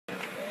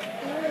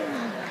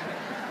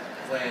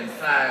where in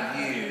 5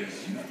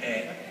 years you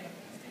act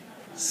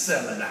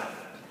selling out.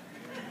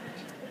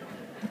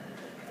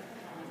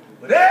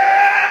 But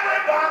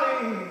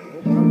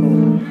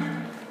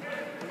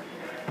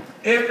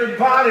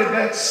everybody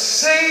that's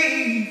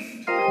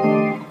saved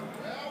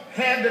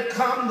had to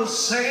come the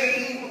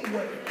same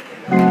way.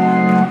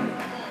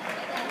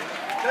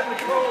 Let me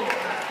close.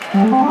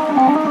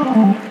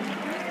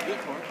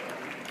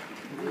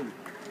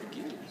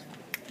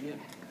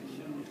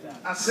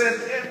 I said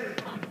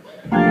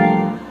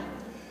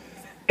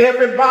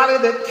everybody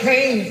that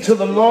came to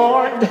the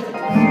Lord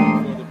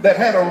that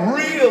had a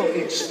real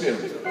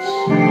experience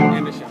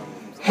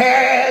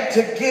had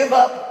to give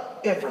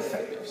up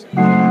everything.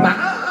 Now,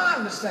 I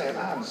understand.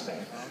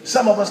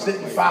 Some of us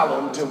didn't follow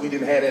him until we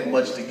didn't have that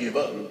much to give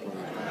up.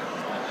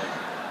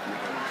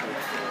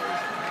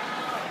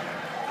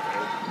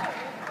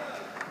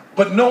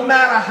 But no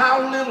matter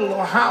how little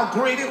or how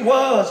great it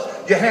was,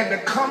 you had to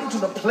come to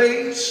the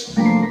place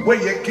where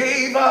you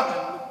gave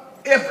up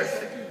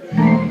everything.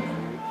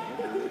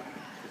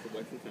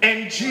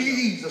 And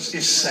Jesus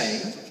is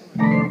saying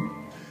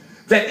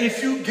that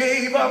if you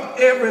gave up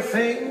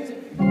everything,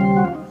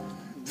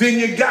 then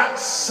you got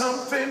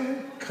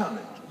something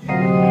coming.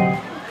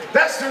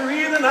 That's the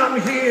reason I'm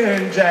here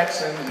in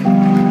Jackson.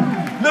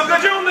 Look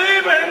at your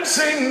neighbor and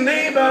say,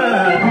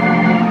 neighbor,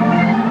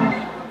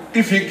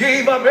 if you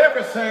gave up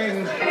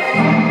everything,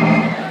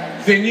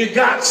 then you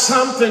got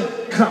something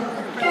coming.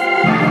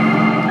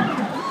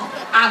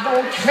 I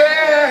don't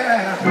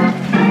care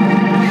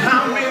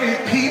how many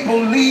people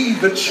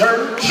leave the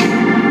church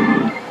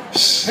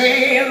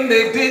saying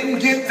they didn't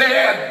get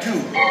their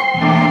due.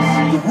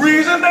 The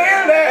reason they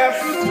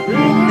left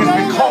is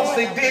because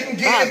they didn't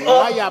give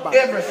up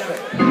everything.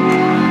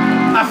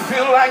 I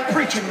feel like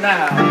preaching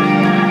now.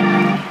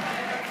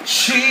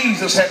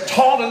 Jesus had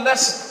taught a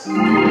lesson.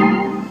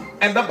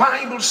 And the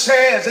Bible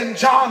says in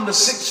John the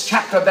 6th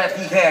chapter that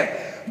he had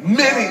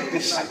many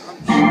disciples.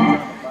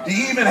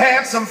 He even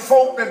had some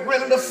folk that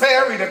rented a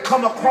ferry to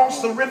come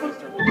across the river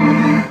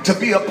to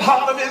be a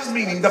part of his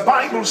meeting. The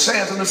Bible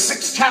says in the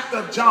 6th chapter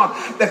of John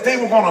that they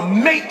were going to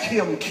make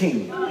him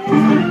king.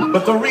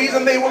 But the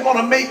reason they were going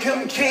to make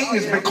him king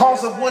is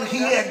because of what he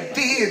had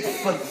did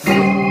for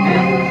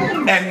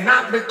them, and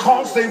not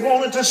because they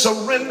wanted to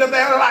surrender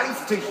their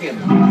life to him.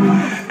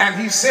 And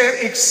he said,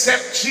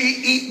 except ye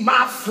eat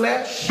my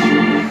flesh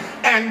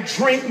and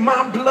drink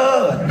my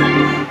blood,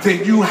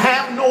 then you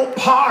have no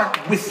part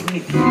with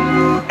me.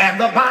 And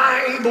the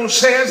Bible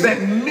says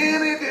that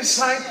many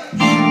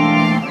disciples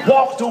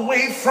walked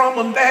away from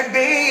him that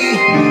day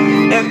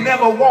and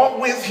never walked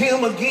with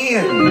him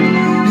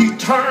again. He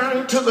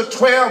turned to the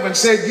 12 and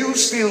said, you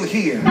still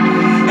here?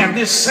 And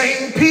this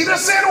same Peter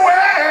said,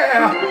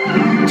 where?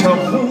 To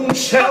whom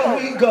shall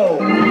we go?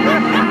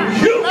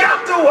 You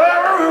got the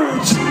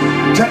words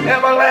to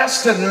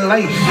everlasting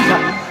life.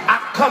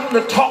 I've come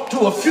to talk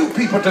to a few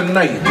people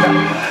tonight.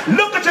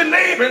 Look at your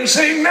neighbor and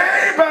say,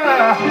 neighbor,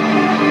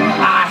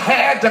 I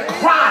had to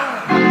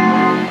cry,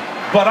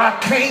 but I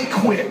can't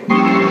quit.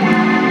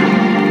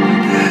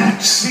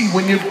 See,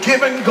 when you've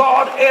given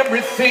God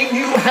everything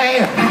you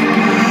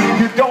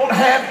have, you don't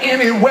have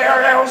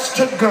anywhere else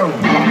to go.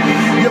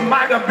 You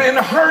might have been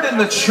hurt in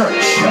the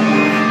church,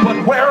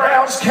 but where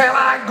else can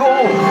I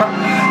go?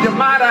 You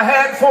might have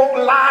had folk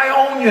lie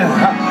on you,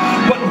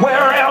 but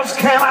where else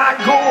can I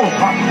go?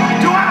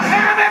 Do I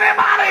have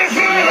anybody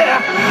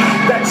here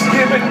that's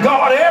given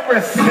God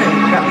everything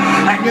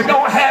and you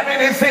don't have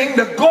anything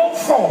to go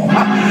for?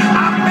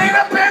 I made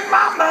up in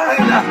my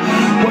mind,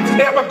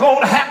 whatever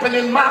gonna happen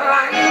in my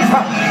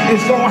life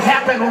is gonna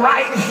happen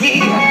right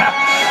here.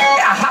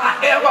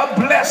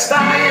 However blessed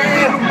I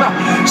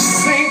am,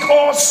 sink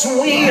or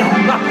swim,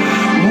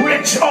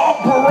 rich or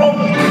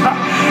broke,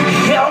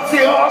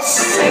 healthy or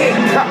sick,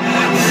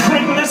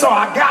 friendless or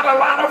I got a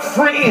lot of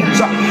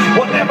friends,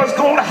 whatever's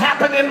gonna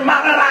happen in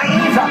my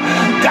life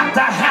got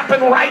to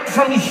happen right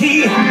from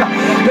here,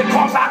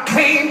 because I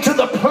came to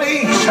the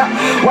place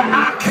where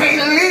I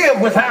can't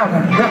live without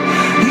him.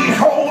 He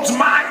holds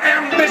my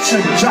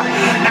ambitions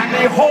and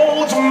he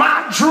holds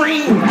my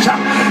dreams.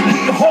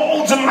 He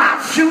holds my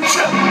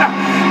future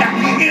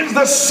and he is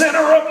the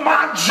center of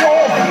my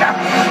joy.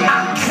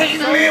 I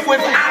can't live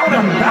without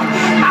him.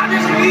 I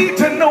just need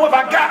to know if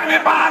I got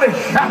anybody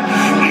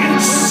in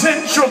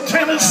Central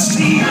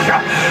Tennessee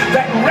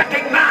that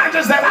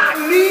recognizes that I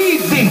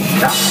need thee.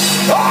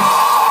 Oh,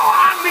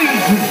 I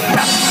need thee.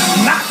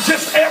 Not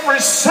just every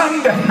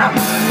Sunday,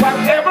 but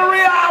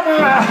every hour.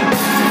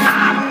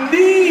 I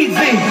need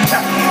thee.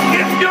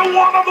 If you're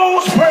one of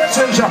those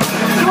persons,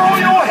 throw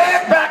your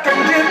head back and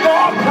give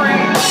God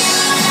praise.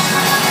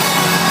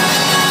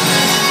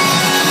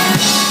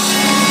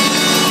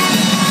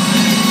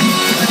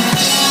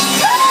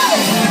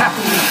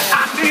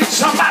 I need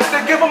somebody to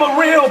give them a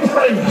real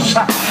praise,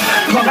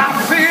 because I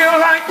feel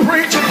like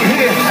preaching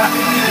here.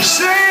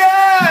 Say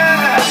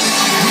yes,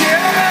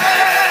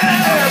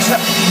 yes,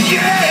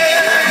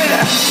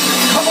 yes.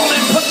 Come on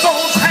and put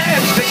those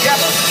hands together.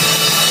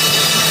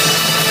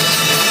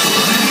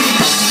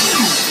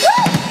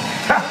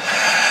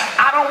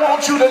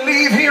 you to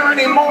leave here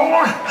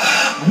anymore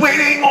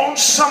waiting on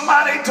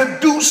somebody to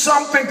do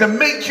something to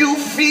make you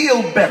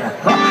feel better.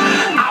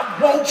 I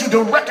want you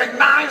to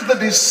recognize the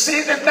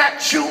decision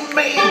that you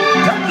made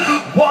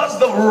was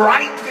the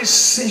right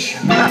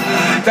decision.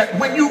 That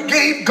when you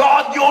gave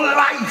God your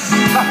life,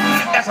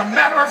 as a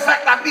matter of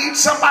fact, I need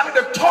somebody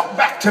to talk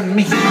back to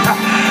me.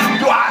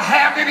 Do I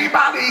have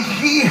anybody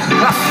here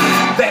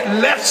that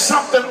left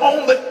something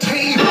on the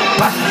table?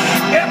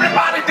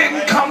 Everybody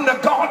didn't come to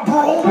God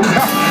broke.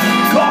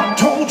 God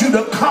told you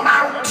to come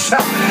out,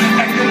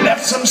 and you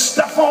left some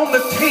stuff on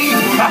the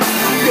table.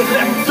 You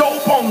left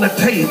dope on the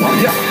table.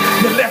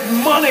 You left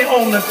money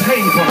on the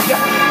table.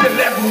 You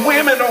left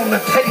women on the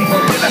table.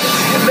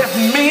 You left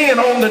men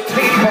on the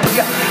table.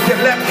 You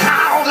left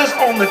houses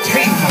on the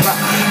table.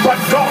 But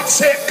God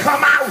said,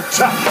 come out.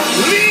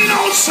 Lean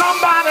on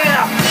somebody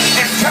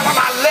and tell them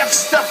I left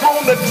stuff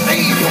on the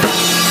table.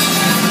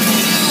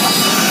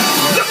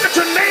 Look at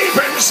your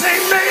neighbor and say,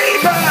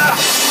 neighbor,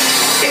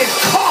 it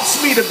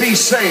cost me to be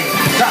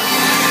saved.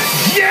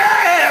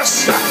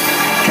 Yes,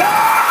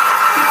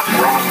 God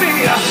brought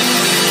me.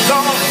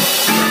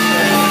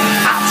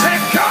 I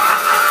said,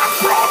 God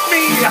brought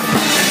me.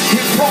 He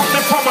brought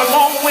me from a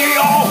long way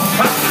off.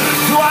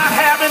 Do I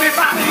have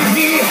anybody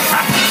here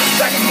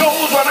that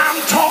knows what I'm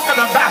talking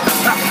about?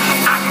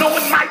 I know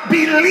it might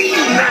be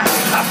lean,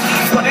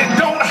 but it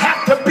don't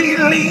have to be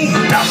lean.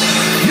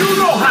 You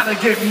know how to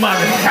get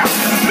money.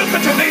 Look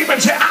at your neighbor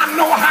and say, I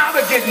know how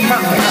to get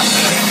money.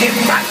 It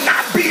might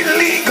not be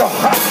legal,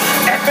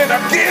 and then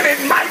again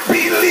it might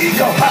be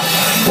legal,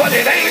 but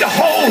it ain't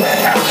holy,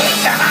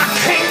 and I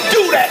can't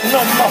do that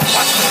no more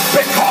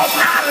because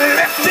I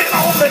left it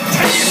on the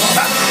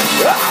table.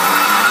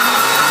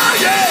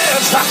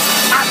 Yes,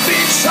 I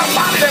need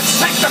somebody that's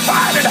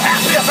sanctified and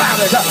happy about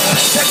it,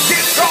 to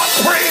give God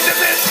praise in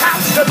this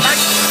house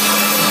tonight.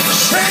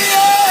 Say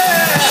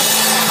yes,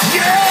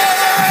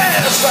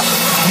 yes,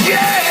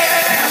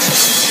 yes.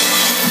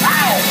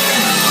 Ow.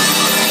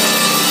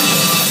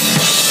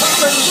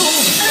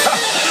 Hallelujah.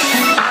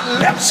 I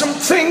left some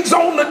things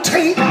on the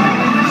table.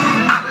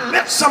 I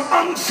left some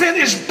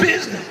unfinished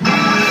business.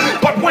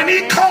 But when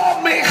he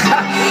called me,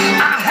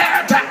 I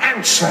had to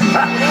answer.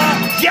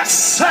 Yes,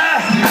 sir.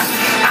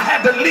 I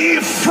had to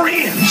leave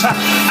friends. I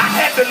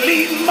had to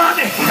leave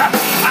money.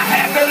 I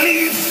had to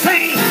leave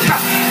fame.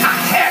 I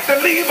had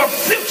to leave a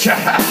future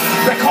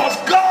because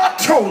God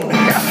told me,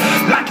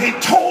 like he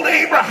told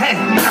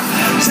Abraham,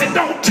 said,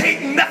 don't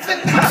take nothing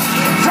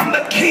from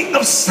the king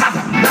of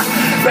Sodom,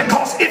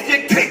 because if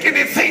you take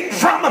anything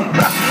from him,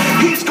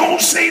 he's going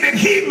to say that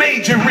he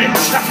made you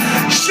rich.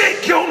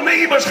 Shake your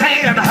neighbor's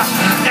hand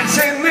and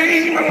say,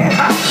 neighbor,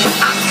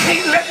 I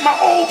can't let my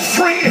old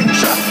friends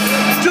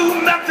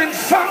do nothing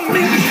for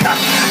me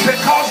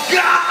because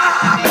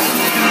God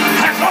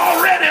has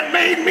already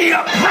made me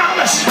a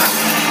promise,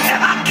 and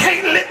I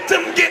can't let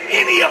them get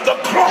any of the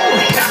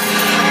glory.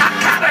 I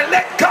gotta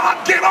let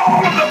God get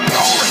all of the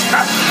glory.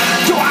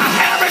 Do I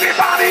have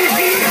anybody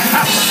here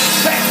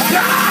that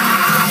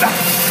God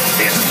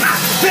is not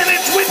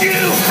finished with you?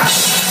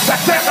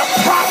 That there's a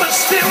promise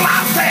still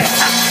out there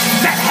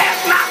that has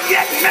not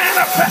yet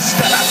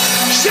manifested?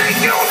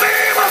 Shake your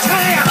neighbor's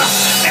hand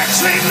and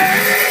say,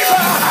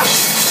 neighbor,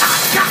 I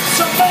got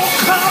some more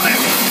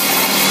coming.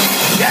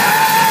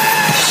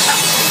 Yeah,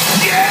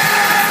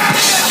 yeah,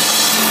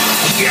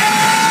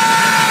 yeah.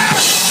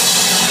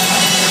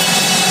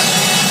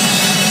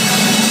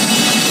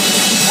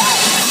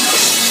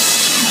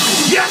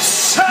 Yes,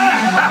 sir.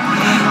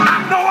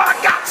 I know I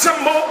got some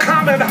more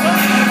coming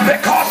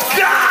because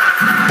God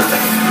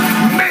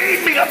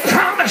made me a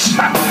promise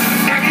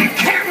and he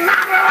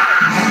cannot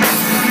lie.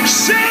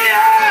 See,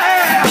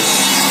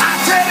 I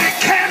said he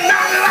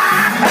cannot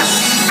lie.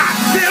 I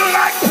feel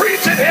like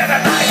preaching here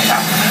tonight.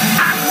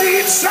 I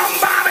need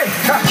somebody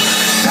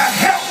to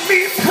help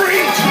me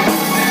preach.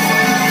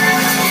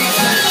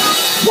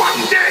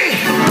 One day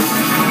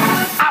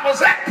I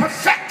was at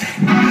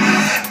Perfecting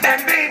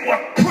and they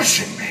were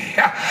pushing me,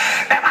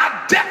 and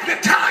I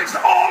deputized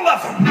all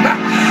of them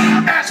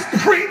as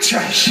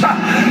preachers.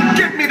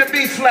 Get me to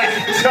be flat.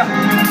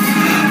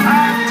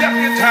 I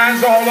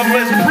deputized all of them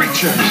as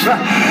preachers,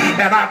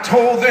 and I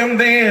told them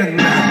then,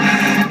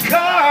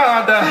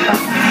 God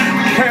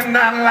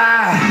cannot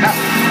lie.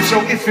 So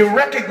if you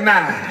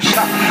recognize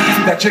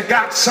that you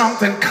got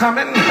something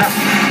coming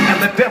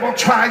and the devil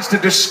tries to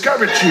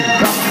discourage you,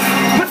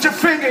 put your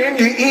finger in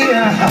your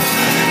ear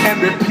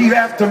and repeat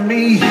after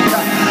me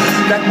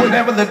that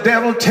whenever the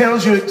devil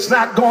tells you it's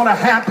not going to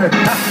happen,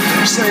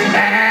 say,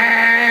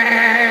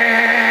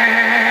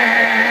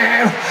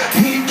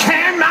 he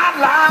cannot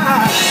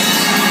lie.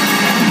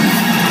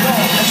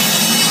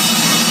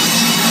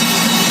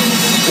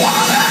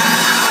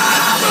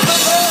 Whatever the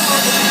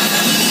Lord,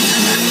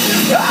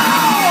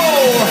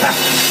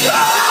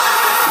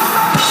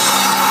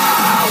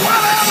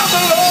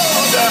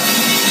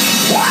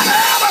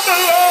 whatever the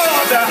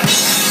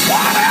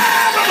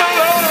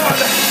Lord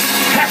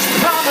has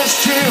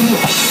promised you,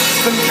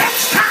 the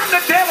next time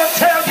the devil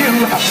tells you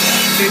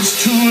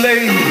it's too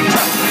late,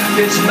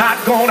 it's not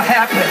gonna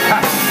happen,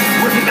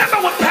 Remember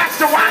what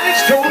Pastor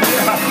Winans told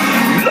you?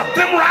 Look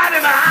them right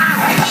in the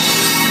eye.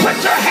 Put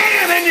your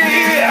hand in your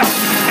ear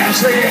and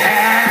say,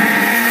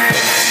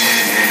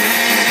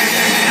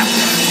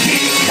 he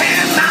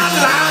cannot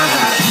lie.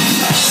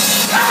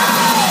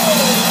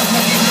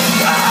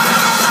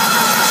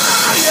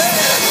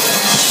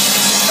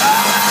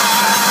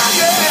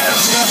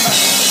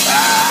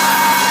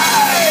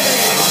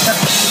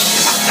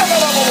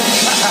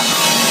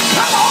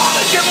 Come on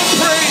and give him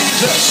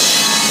praise.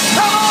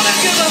 Come on and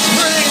give him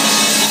praise.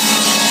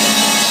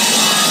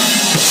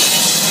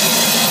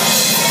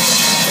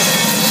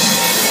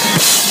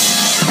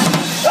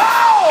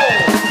 Oh!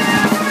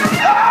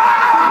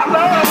 Oh,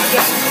 Lord!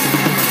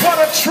 What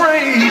a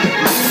trade.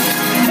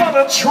 What a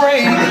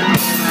trade.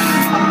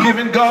 I'm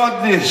giving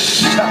God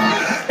this.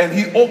 And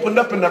he opened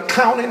up an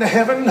account in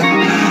heaven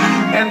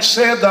and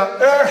said, the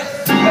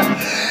earth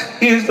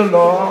is the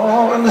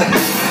Lord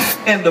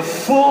and the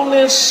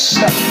fullness.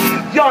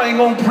 Y'all ain't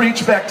gonna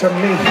preach back to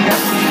me.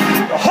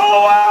 The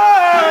whole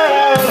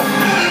world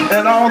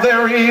and all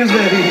there is in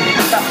it.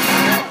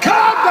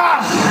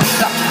 God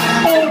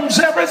owns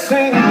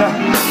everything,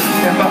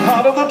 and the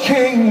heart of the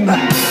king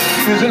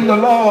is in the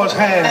Lord's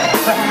hand.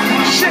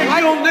 Shake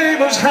your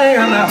neighbor's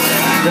hand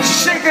and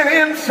shake it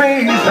in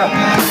faith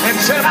and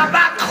say, I'm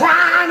not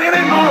crying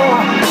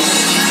anymore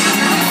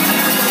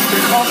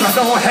because I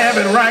don't have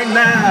it right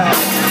now.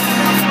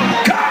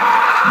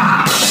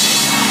 God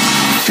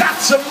got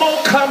some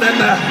more coming.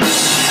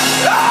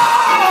 Oh,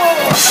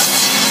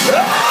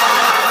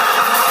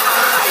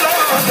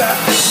 Lord.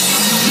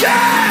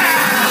 Yeah.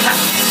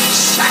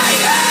 Say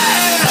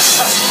it.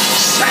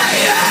 Say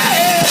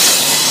it.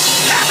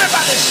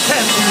 Everybody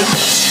stand with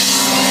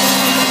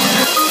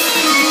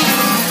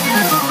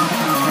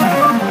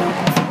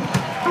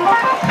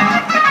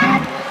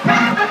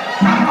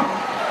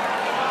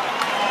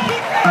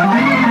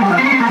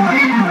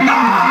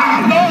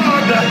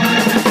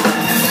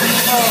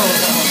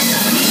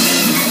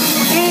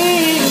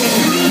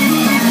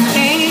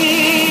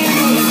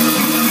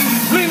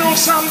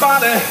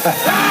somebody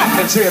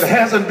and say it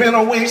hasn't been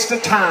a waste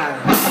of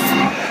time.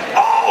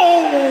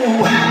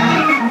 Oh,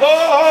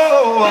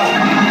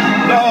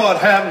 Lord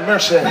have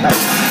mercy.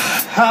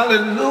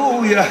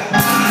 Hallelujah.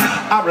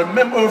 I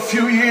remember a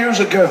few years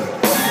ago,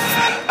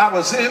 I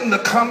was in the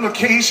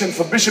convocation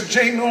for Bishop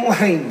J. Newell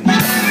Haynes,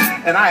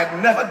 and I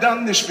had never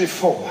done this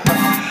before.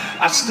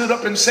 I stood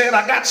up and said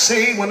I got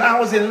saved when I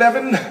was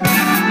 11.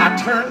 I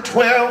turned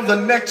 12 the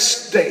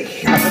next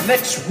day, the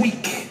next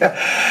week.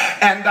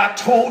 And I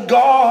told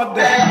God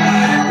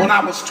that when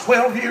I was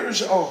 12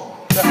 years old,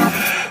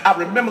 I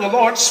remember the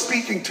Lord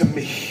speaking to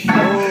me.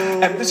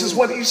 And this is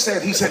what he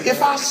said. He said,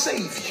 if I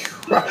save you,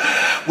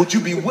 would you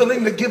be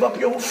willing to give up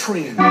your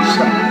friends?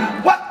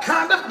 What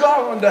kind of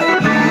God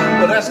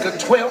would ask a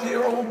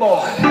 12-year-old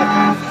boy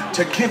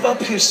to give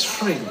up his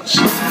friends?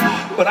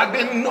 But I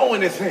didn't know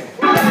anything.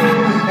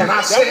 And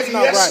I said,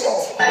 yes,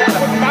 Lord.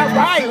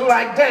 I feel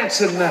like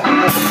dancing now.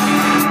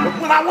 But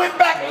when I went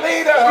back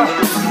later,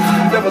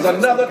 there was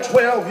another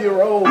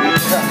 12-year-old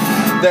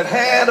that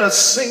had a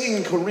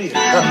singing career.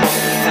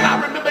 And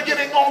I remember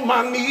getting on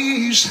my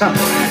knees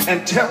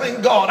and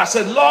telling God, I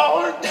said,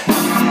 Lord,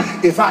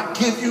 if I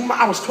give you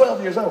I was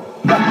 12 years old.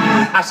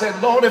 I said,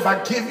 Lord, if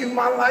I give you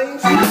my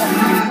life,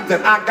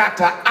 then I got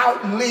to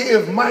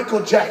outlive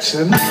Michael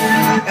Jackson,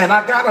 and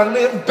I got to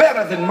live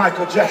better than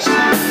Michael Jackson.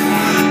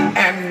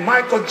 And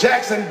Michael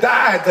Jackson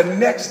died the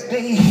next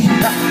day.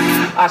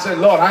 I said,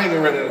 Lord, I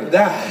ain't ready to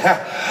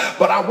die,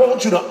 but I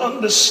want you to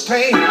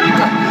understand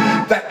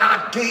that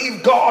I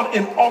gave God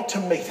an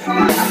ultimatum.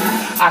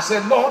 I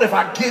said, Lord, if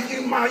I give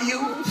you my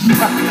youth,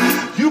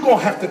 you're going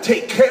to have to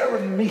take care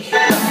of me.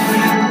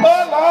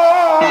 Oh,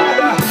 Lord,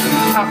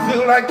 I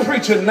feel like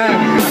preaching now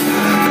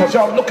because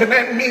y'all looking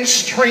at me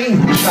strange.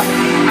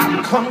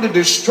 I've come to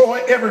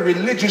destroy every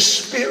religious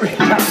spirit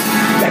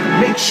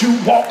that makes you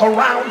walk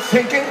around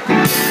thinking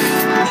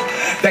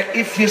that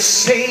if you're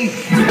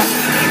saved,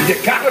 you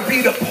gotta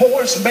be the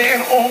poorest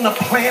man on the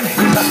planet,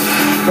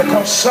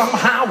 because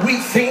somehow we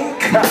think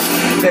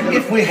that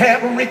if we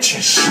have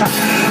riches,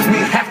 we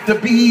have to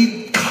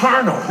be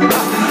carnal.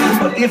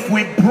 But if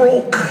we're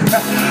broke,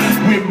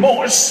 we're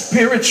more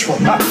spiritual.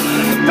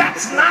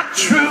 That's not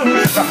true.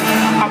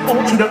 I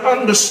want you to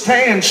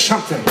understand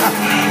something,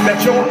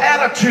 that your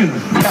attitude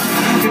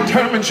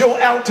determines your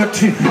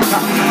altitude.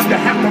 You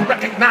have to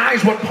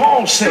recognize what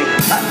Paul said,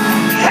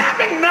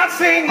 having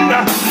nothing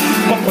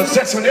but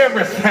possessing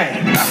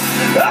everything.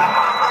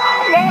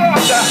 Oh, Lord,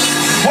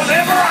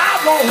 whatever I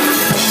want,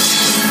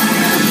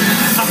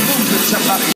 I'm losing somebody.